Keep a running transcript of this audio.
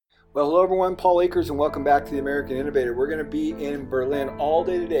Well, hello everyone, Paul Akers, and welcome back to the American Innovator. We're going to be in Berlin all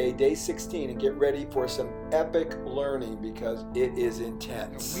day today, day 16, and get ready for some epic learning because it is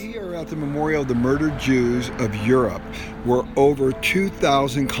intense. We are at the Memorial of the Murdered Jews of Europe, where over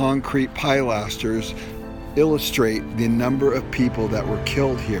 2,000 concrete pilasters illustrate the number of people that were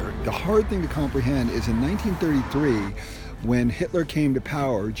killed here. The hard thing to comprehend is in 1933, when Hitler came to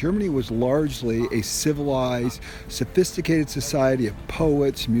power, Germany was largely a civilized, sophisticated society of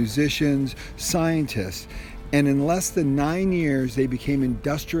poets, musicians, scientists. And in less than 9 years, they became an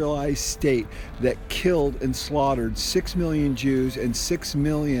industrialized state that killed and slaughtered 6 million Jews and 6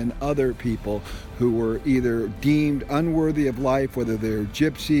 million other people who were either deemed unworthy of life, whether they're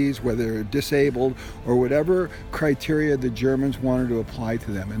gypsies, whether they're disabled, or whatever criteria the Germans wanted to apply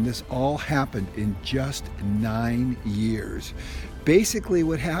to them. And this all happened in just 9 years. Basically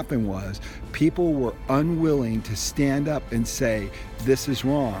what happened was people were unwilling to stand up and say, this is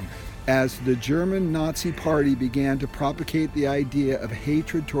wrong. As the German Nazi Party began to propagate the idea of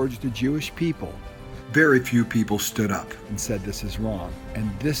hatred towards the Jewish people, very few people stood up and said this is wrong.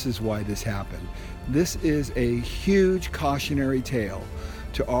 And this is why this happened. This is a huge cautionary tale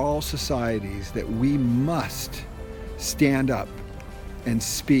to all societies that we must stand up and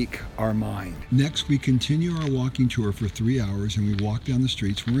speak our mind. Next, we continue our walking tour for 3 hours and we walk down the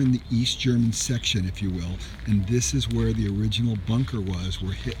streets. We're in the East German section, if you will, and this is where the original bunker was,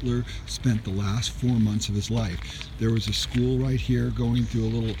 where Hitler spent the last 4 months of his life. There was a school right here going through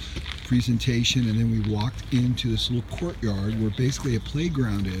a little presentation, and then we walked into this little courtyard where basically a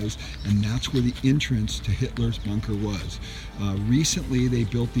playground is, and that's where the entrance to Hitler's bunker was. Recently, they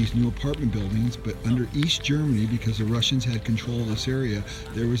built these new apartment buildings, but under East Germany, because the Russians had control of this area,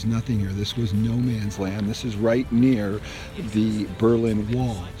 there was nothing here. This was no man's land. This is right near the Berlin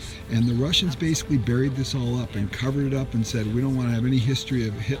Wall. And the Russians basically buried this all up and covered it up and said, we don't want to have any history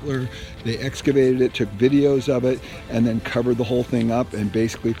of Hitler. They excavated it, took videos of it, and then covered the whole thing up and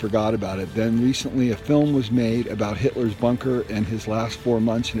basically forgot about it. Then recently a film was made about Hitler's bunker and his last 4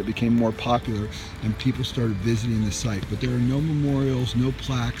 months, and it became more popular and people started visiting the site. But there are no memorials, no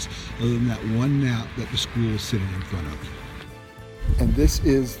plaques, other than that one map that the school is sitting in front of. And this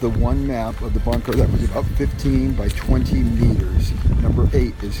is the one map of the bunker that was about 15 by 20 meters. Number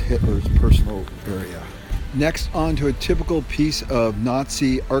 8 is Hitler's personal area. Next, on to a typical piece of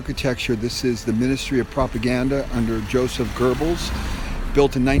Nazi architecture. This is the Ministry of Propaganda under Joseph Goebbels,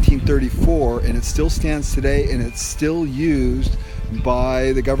 built in 1934, and it still stands today, and it's still used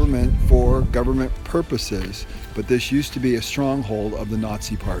by the government for government purposes. But this used to be a stronghold of the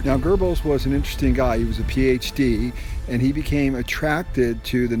Nazi Party. Now, Goebbels was an interesting guy. He was a PhD, and he became attracted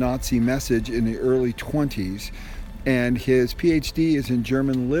to the Nazi message in the early 20s, and his PhD is in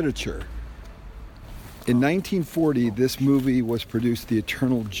German literature. In 1940, this movie was produced, The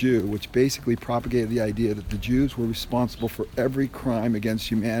Eternal Jew, which basically propagated the idea that the Jews were responsible for every crime against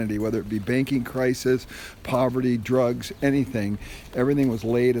humanity, whether it be banking crisis, poverty, drugs, anything. Everything was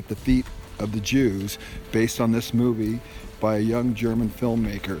laid at the feet of the Jews based on this movie by a young German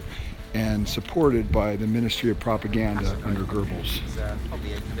filmmaker and supported by the Ministry of Propaganda under Goebbels.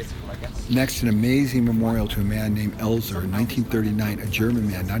 Next, an amazing memorial to a man named Elzer in 1939, a German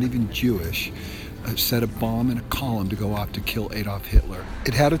man, not even Jewish, set a bomb in a column to go off to kill Adolf Hitler.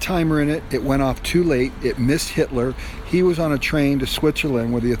 It had a timer in it. It went off too late. It missed Hitler. He was on a train to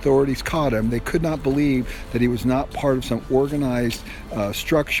Switzerland where the authorities caught him. They could not believe that he was not part of some organized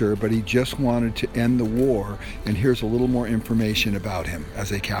structure, but he just wanted to end the war. And here's a little more information about him as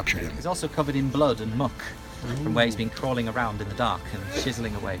they captured him. He's also covered in blood and muck from where he's been crawling around in the dark and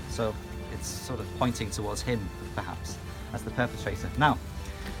chiseling away. So it's sort of pointing towards him, perhaps, as the perpetrator. Now,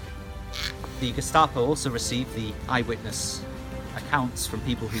 the Gestapo also received the eyewitness accounts from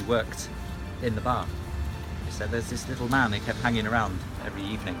people who worked in the bar. They said there's this little man who kept hanging around every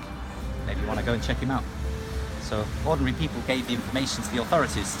evening. Maybe you want to go and check him out. So ordinary people gave the information to the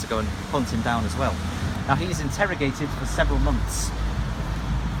authorities to go and hunt him down as well. Now he's interrogated for several months,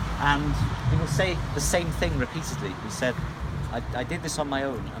 and he will say the same thing repeatedly. He said, I did this on my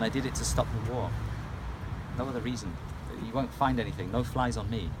own, and I did it to stop the war. No other reason. You won't find anything. No flies on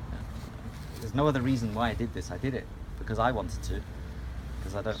me. There's no other reason why I did this. I did it because I wanted to,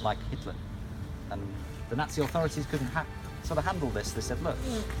 because I don't like Hitler. And the Nazi authorities couldn't sort of handle this. They said, look,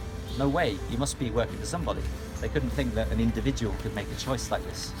 no way, you must be working for somebody. They couldn't think that an individual could make a choice like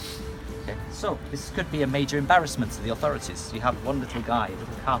this. Okay, so this could be a major embarrassment to the authorities. You have one little guy, a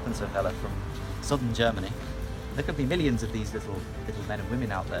little carpenter fella from southern Germany. There could be millions of these little men and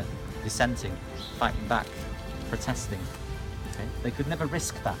women out there dissenting, fighting back, protesting. Okay? They could never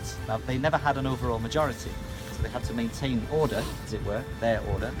risk that. Now, they never had an overall majority, so So they had to maintain order, as it were, their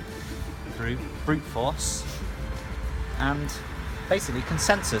order, through brute force and basically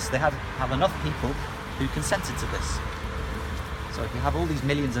consensus. They had to have enough people who consented to this. So if you have all these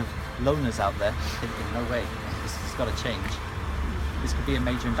millions of loners out there thinking, no way, this has got to change, this could be a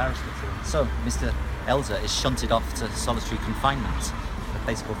major embarrassment to them. So Mr. Elzer is shunted off to solitary confinement at a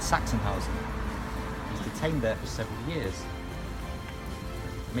place called Sachsenhausen. He's detained there for several years,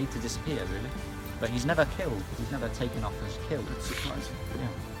 made to disappear really, but he's never killed. He's never taken off as killed. That's surprising. Yeah.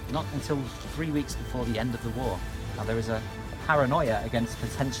 Not until 3 weeks before the end of the war. Now there is a paranoia against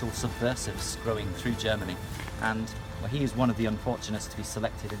potential subversives growing through Germany, and well, he is one of the unfortunates to be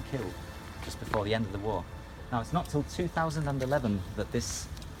selected and killed just before the end of the war. Now it's not till 2011 that this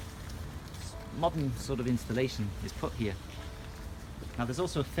modern sort of installation is put here. Now there's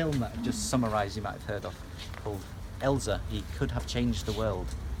also a film that I've just summarised you might have heard of called Elzer, He Could Have Changed the World.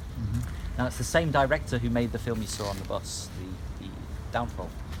 Mm-hmm. Now it's the same director who made the film you saw on the bus, the Downfall.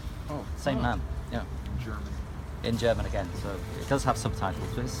 Oh, same man, yeah. In German. In German again, so it does have subtitles,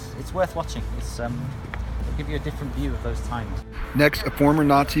 but it's worth watching. It'll give you a different view of those times. Next, a former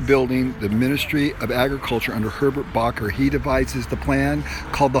Nazi building, the Ministry of Agriculture under Herbert Bacher. He devises the plan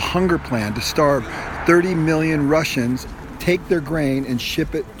called the Hunger Plan to starve 30 million Russians, take their grain and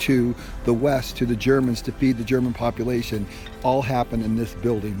ship it to the West, to the Germans, to feed the German population. All happened in this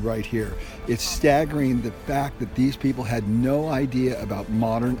building right here. It's staggering the fact that these people had no idea about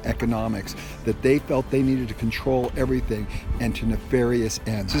modern economics, that they felt they needed to control everything, and to nefarious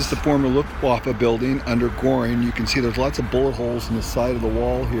ends. This is the former Luftwaffe building under Göring. You can see there's lots of bullet holes in the side of the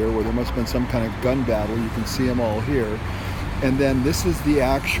wall here where there must have been some kind of gun battle. You can see them all here. And then this is the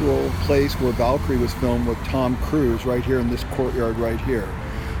actual place where Valkyrie was filmed with Tom Cruise, right here in this courtyard right here.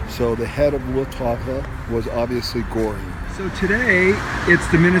 So the head of Luftwaffe was obviously Göring. So today it's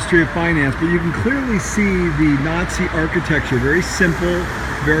the Ministry of Finance, but you can clearly see the Nazi architecture, very simple,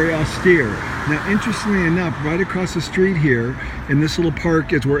 very austere. Now interestingly enough, right across the street here in this little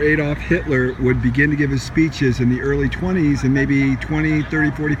park is where Adolf Hitler would begin to give his speeches in the early 20s, and maybe 20,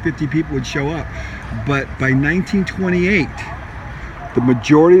 30, 40, 50 people would show up. But by 1928, the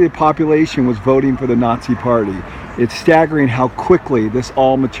majority of the population was voting for the Nazi Party. It's staggering how quickly this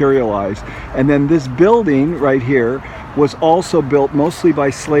all materialized. And then this building right here was also built mostly by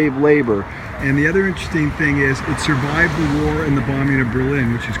slave labor. And the other interesting thing is it survived the war and the bombing of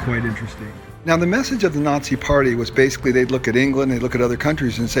Berlin, which is quite interesting. Now the message of the Nazi Party was basically they'd look at England, they'd look at other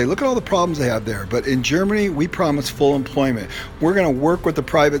countries and say, look at all the problems they have there. But in Germany, we promise full employment. We're going to work with the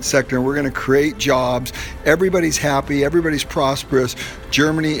private sector and we're going to create jobs. Everybody's happy, everybody's prosperous.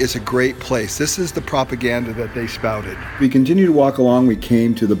 Germany is a great place. This is the propaganda that they spouted. We continue to walk along, we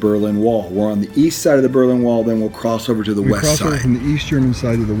came to the Berlin Wall. We're on the east side of the Berlin Wall, then we'll cross over to the west side. We cross over from the East German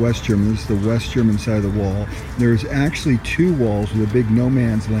side to the West German. This is the West German side of the wall. There's actually two walls with a big no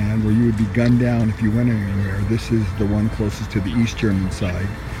man's land where you would be gunned down if you went anywhere. This is the one closest to the East German side.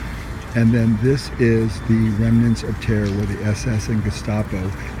 And then this is the remnants of terror where the SS and Gestapo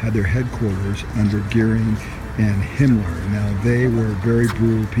had their headquarters under Göring and Himmler. Now they were very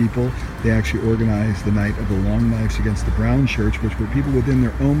brutal people. They actually organized the Night of the Long Knives against the Brown Church, which were people within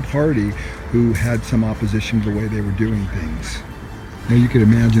their own party who had some opposition to the way they were doing things. Now you could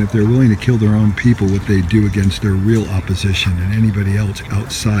imagine if they're willing to kill their own people, what they do against their real opposition and anybody else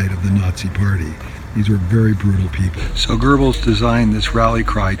outside of the Nazi Party. These were very brutal people. So Goebbels designed this rally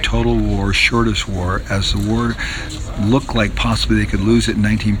cry, total war, shortest war, as the war looked like possibly they could lose it in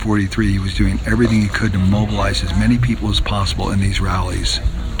 1943. He was doing everything he could to mobilize as many people as possible in these rallies.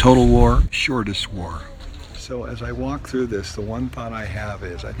 Total war, shortest war. So as I walk through this, the one thought I have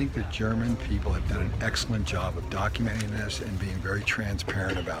is I think the German people have done an excellent job of documenting this and being very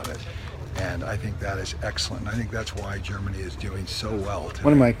transparent about it. And I think that is excellent. I think that's why Germany is doing so well today.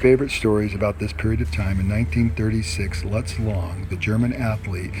 One of my favorite stories about this period of time, in 1936, Lutz Long, the German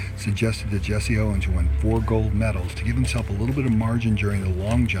athlete, suggested to Jesse Owens, who won 4 gold medals, to give himself a little bit of margin during the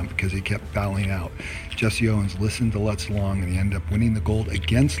long jump because he kept fouling out. Jesse Owens listened to Lutz Long and he ended up winning the gold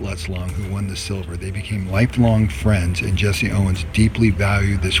against Lutz Long, who won the silver. They became lifelong friends, and Jesse Owens deeply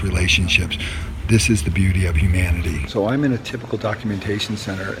valued this relationship. This is the beauty of humanity. So I'm in a typical documentation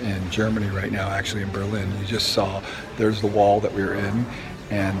center in Germany right now, actually in Berlin. You just saw, there's the wall that we were in,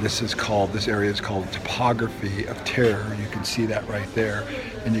 and this area is called Topography of Terror. You can see that right there.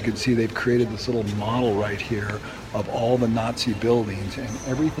 And you can see they've created this little model right here of all the Nazi buildings, and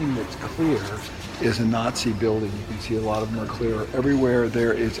everything that's clear is a Nazi building. You can see a lot of them are clear. Everywhere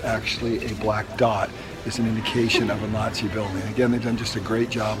there is actually a black dot. Is an indication of a Nazi building. Again, they've done just a great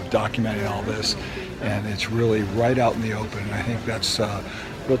job of documenting all this, and it's really right out in the open. And I think that's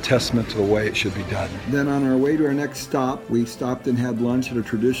real testament to the way it should be done. Then on our way to our next stop, we stopped and had lunch at a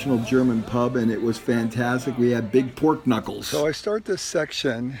traditional German pub, and it was fantastic. We had big pork knuckles. So I start this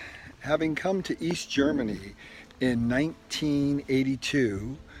section having come to East Germany in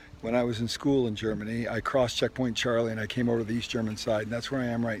 1982. When I was in school in Germany, I crossed Checkpoint Charlie and I came over to the East German side, and that's where I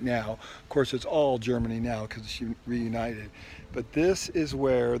am right now. Of course, it's all Germany now because it's reunited. But this is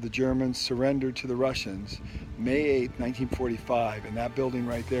where the Germans surrendered to the Russians, May 8th, 1945, in that building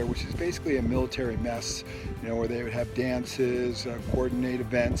right there, which is basically a military mess, you know, where they would have dances, coordinate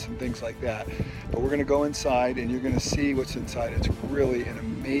events and things like that. But we're going to go inside and you're going to see what's inside. It's really an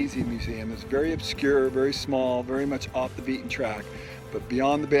amazing museum. It's very obscure, very small, very much off the beaten track. But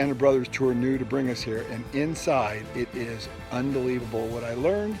beyond the Band of Brothers tour knew to bring us here, and inside it is unbelievable. What I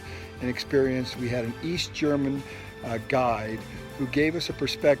learned and experienced, we had an East German guide who gave us a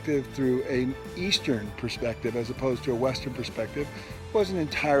perspective through an Eastern perspective as opposed to a Western perspective. It wasn't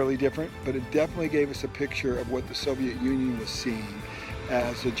entirely different, but it definitely gave us a picture of what the Soviet Union was seeing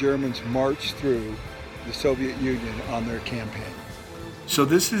as the Germans marched through the Soviet Union on their campaign. So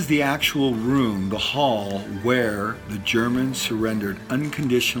this is the actual room, the hall, where the Germans surrendered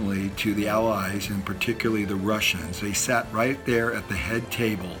unconditionally to the Allies, and particularly the Russians. They sat right there at the head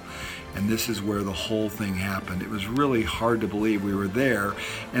table, and this is where the whole thing happened. It was really hard to believe we were there.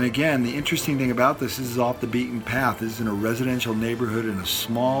 And again, the interesting thing about this is off the beaten path. This is in a residential neighborhood in a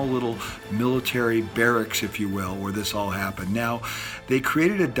small little military barracks, if you will, where this all happened. Now, they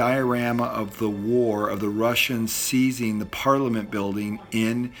created a diorama of the war, of the Russians seizing the Parliament building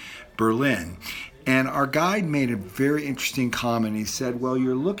in Berlin. And our guide made a very interesting comment. He said, well,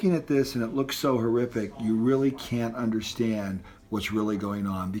 you're looking at this and it looks so horrific, you really can't understand what's really going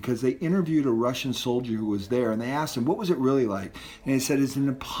on, because they interviewed a Russian soldier who was there and they asked him, what was it really like? And he said, it's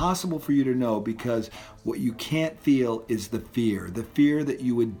impossible for you to know, because what you can't feel is the fear that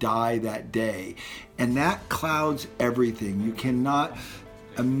you would die that day. And that clouds everything. You cannot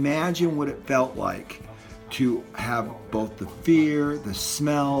imagine what it felt like to have both the fear, the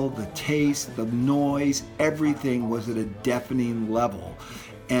smell, the taste, the noise, everything was at a deafening level.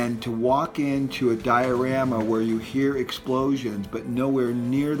 And to walk into a diorama where you hear explosions but nowhere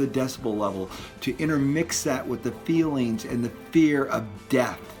near the decibel level, to intermix that with the feelings and the fear of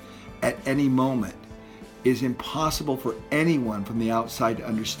death at any moment, is impossible for anyone from the outside to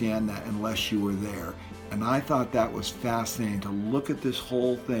understand that unless you were there. And I thought that was fascinating, to look at this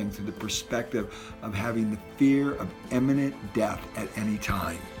whole thing through the perspective of having the fear of imminent death at any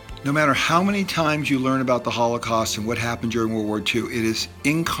time. No matter how many times you learn about the Holocaust and what happened during World War II, it is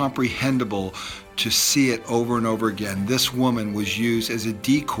incomprehensible to see it over and over again. This woman was used as a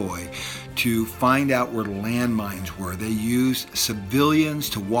decoy to find out where landmines were. They used civilians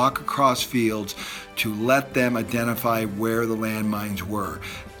to walk across fields to let them identify where the landmines were.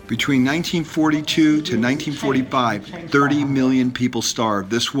 Between 1942 to 1945, 30 million people starved.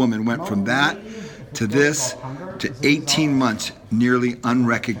 This woman went from that to this to 18 months nearly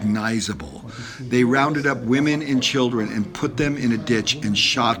unrecognizable. They rounded up women and children and put them in a ditch and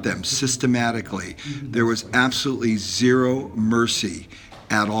shot them systematically. There was absolutely zero mercy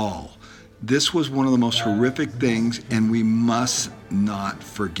at all. This was one of the most horrific things, and we must not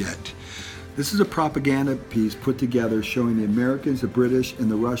forget. This is a propaganda piece put together showing the Americans, the British, and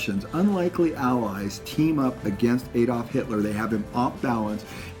the Russians, unlikely allies, team up against Adolf Hitler. They have him off balance,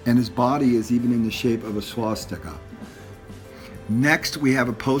 and his body is even in the shape of a swastika. Next, we have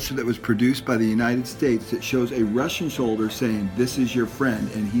a poster that was produced by the United States that shows a Russian soldier saying, "This is your friend,"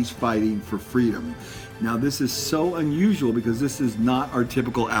 and he's fighting for freedom. Now, this is so unusual because this is not our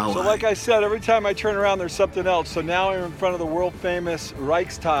typical ally. So like I said, every time I turn around, there's something else. So now I'm in front of the world-famous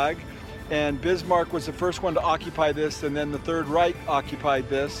Reichstag, and Bismarck was the first one to occupy this, and then the Third Reich occupied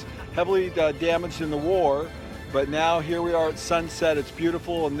this, heavily damaged in the war. But now here we are at sunset. It's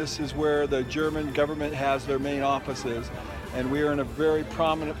beautiful, and this is where the German government has their main offices. And we are in a very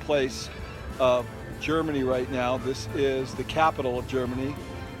prominent place of Germany right now. This is the capital of Germany,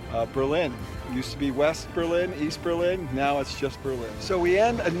 Berlin. It used to be West Berlin, East Berlin, now it's just Berlin. So we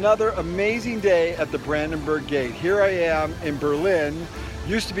end another amazing day at the Brandenburg Gate. Here I am in Berlin.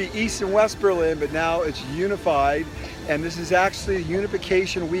 Used to be East and West Berlin, but now it's unified. And this is actually a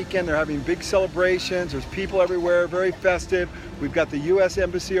unification weekend. They're having big celebrations. There's people everywhere, very festive. We've got the US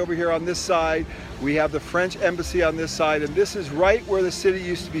Embassy over here on this side. We have the French Embassy on this side. And this is right where the city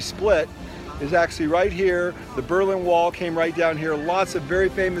used to be split, is actually right here. The Berlin Wall came right down here. Lots of very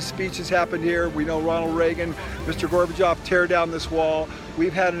famous speeches happened here. We know Ronald Reagan, Mr. Gorbachev tear down this wall.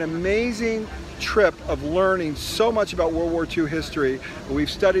 We've had an amazing trip of learning so much about World War II history. We've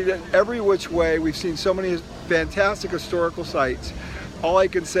studied it every which way. We've seen so many fantastic historical sites. all I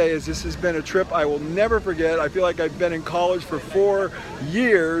can say is this has been a trip I will never forget. I feel like I've been in college for 4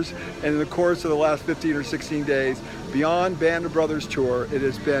 years, and in the course of the last 15 or 16 days, beyond Band of Brothers tour, it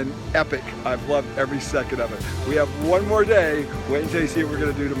has been epic. I've loved every second of it. We have one more day. Wait until you see what we're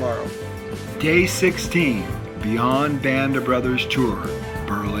going to do tomorrow. Day 16, Beyond Band of Brothers tour,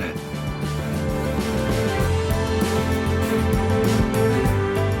 Berlin.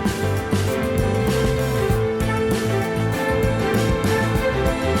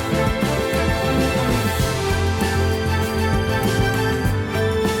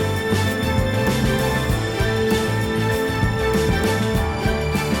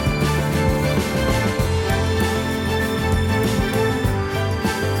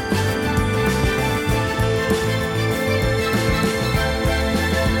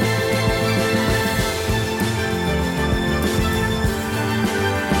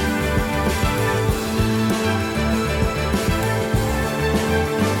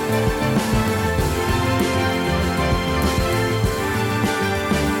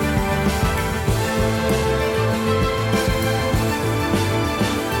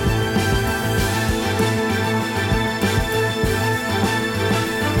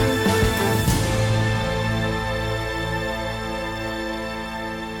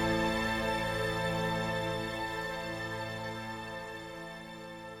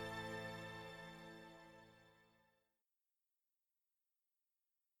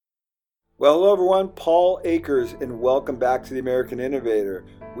 Well, hello everyone, Paul Akers, and welcome back to the American Innovator.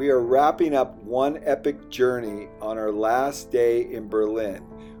 We are wrapping up one epic journey on our last day in Berlin.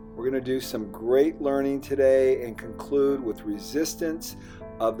 We're going to do some great learning today and conclude with resistance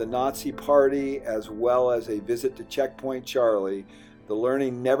of the Nazi Party as well as a visit to Checkpoint Charlie. The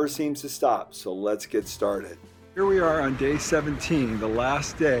learning never seems to stop, so let's get started. Here we are on day 17, the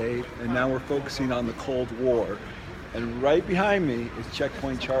last day, and now we're focusing on the Cold War. And right behind me is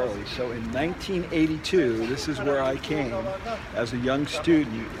Checkpoint Charlie. So in 1982, this is where I came as a young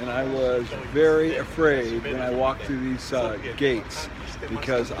student, and I was very afraid when I walked through these gates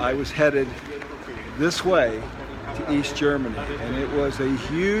because I was headed this way to East Germany. And it was a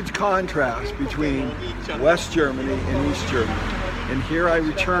huge contrast between West Germany and East Germany. And here I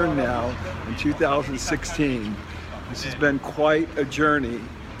return now in 2016. This has been quite a journey,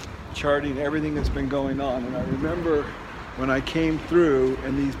 charting everything that's been going on. And I remember when I came through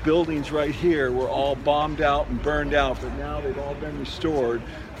and these buildings right here were all bombed out and burned out, but now they've all been restored.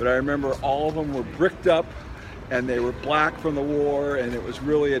 But I remember all of them were bricked up and they were black from the war, and it was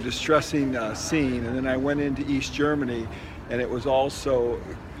really a distressing scene. And then I went into East Germany and it was also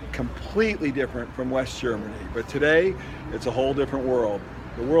completely different from West Germany. But today it's a whole different world.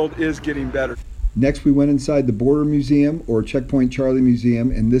 The world is getting better. Next, we went inside the Border Museum, or Checkpoint Charlie Museum,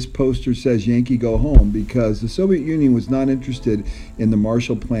 and this poster says Yankee Go Home because the Soviet Union was not interested in the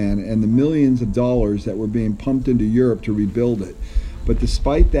Marshall Plan and the millions of dollars that were being pumped into Europe to rebuild it. But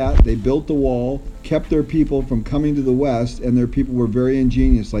despite that, they built the wall, kept their people from coming to the West, and their people were very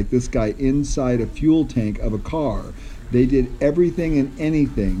ingenious, like this guy inside a fuel tank of a car. They did everything and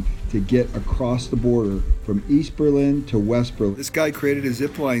anything to get across the border from East Berlin to West Berlin. This guy created a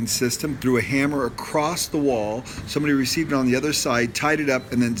zipline system, threw a hammer across the wall. Somebody received it on the other side, tied it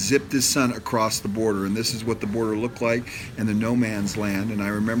up, and then zipped his son across the border. And this is what the border looked like in the no man's land. And I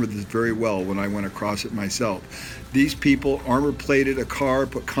remember this very well when I went across it myself. These people armor plated a car,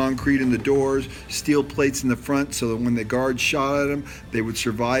 put concrete in the doors, steel plates in the front so that when the guards shot at them, they would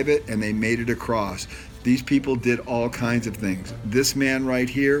survive it, and they made it across. These people did all kinds of things. This man right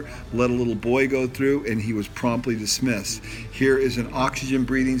here let a little boy go through and he was promptly dismissed. Here is an oxygen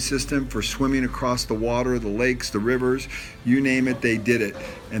breathing system for swimming across the water, the lakes, the rivers, you name it, they did it.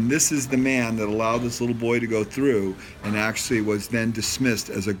 And this is the man that allowed this little boy to go through and actually was then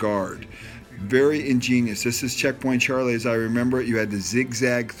dismissed as a guard. Very ingenious. This is Checkpoint Charlie as I remember it. You had to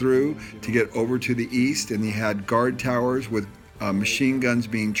zigzag through to get over to the east, and you had guard towers with machine guns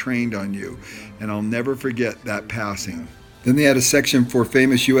being trained on you. And I'll never forget that passing. Then they had a section for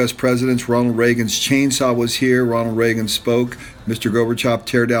famous U.S. presidents. Ronald Reagan's chainsaw was here. Ronald Reagan spoke. Mr. Gorbachev,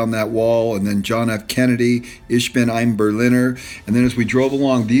 tear down that wall. And then John F. Kennedy, Ich bin ein Berliner. And then as we drove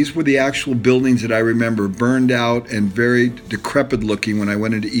along, these were the actual buildings that I remember burned out and very decrepit looking when I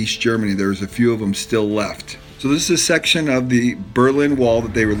went into East Germany. There was a few of them still left. So this is a section of the Berlin Wall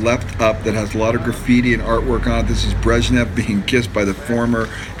that they were left up that has a lot of graffiti and artwork on it. This is Brezhnev being kissed by the former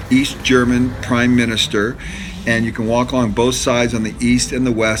East German Prime Minister. And you can walk along both sides on the east and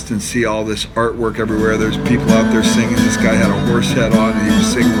the west and see all this artwork everywhere. There's people out there singing. This guy had a horse head on and he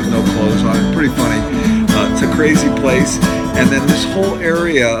was singing with no clothes on. Pretty funny. It's a crazy place. And then this whole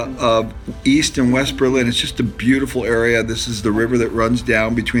area of East and West Berlin. It's just a beautiful area. This is the river that runs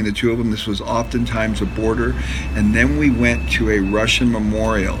down between the two of them. This was oftentimes a border. And then we went to a Russian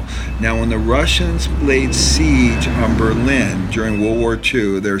memorial. Now, when the Russians laid siege on Berlin during World War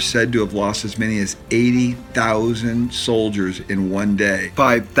II, they're said to have lost as many as 80,000 soldiers in one day.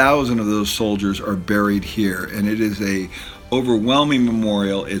 5,000 of those soldiers are buried here, and it is a overwhelming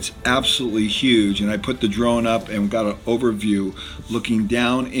memorial. It's absolutely huge, and I put the drone up and got an overview looking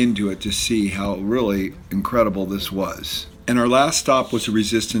down into it to see how really incredible this was. And our last stop was the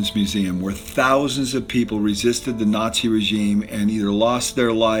Resistance Museum, where thousands of people resisted the Nazi regime and either lost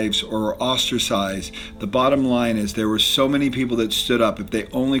their lives or were ostracized. The bottom line is there were so many people that stood up. If they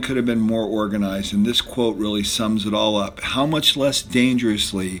only could have been more organized, and this quote really sums it all up. How much less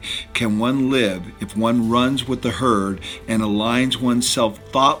dangerously can one live if one runs with the herd and aligns oneself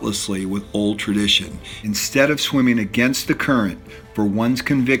thoughtlessly with old tradition, instead of swimming against the current for one's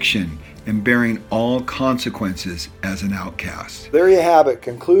conviction and bearing all consequences as an outcast. There you have it.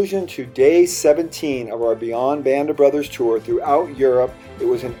 Conclusion to day 17 of our Beyond Band of Brothers tour throughout Europe. It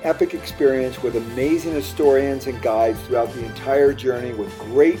was an epic experience with amazing historians and guides throughout the entire journey with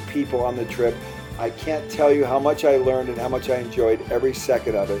great people on the trip. I can't tell you how much I learned and how much I enjoyed every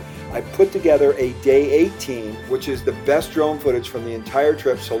second of it. I put together a day 18, which is the best drone footage from the entire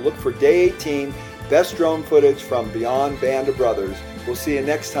trip. So look for day 18, best drone footage from Beyond Band of Brothers. We'll see you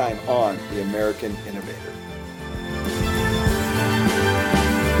next time on The American Innovator.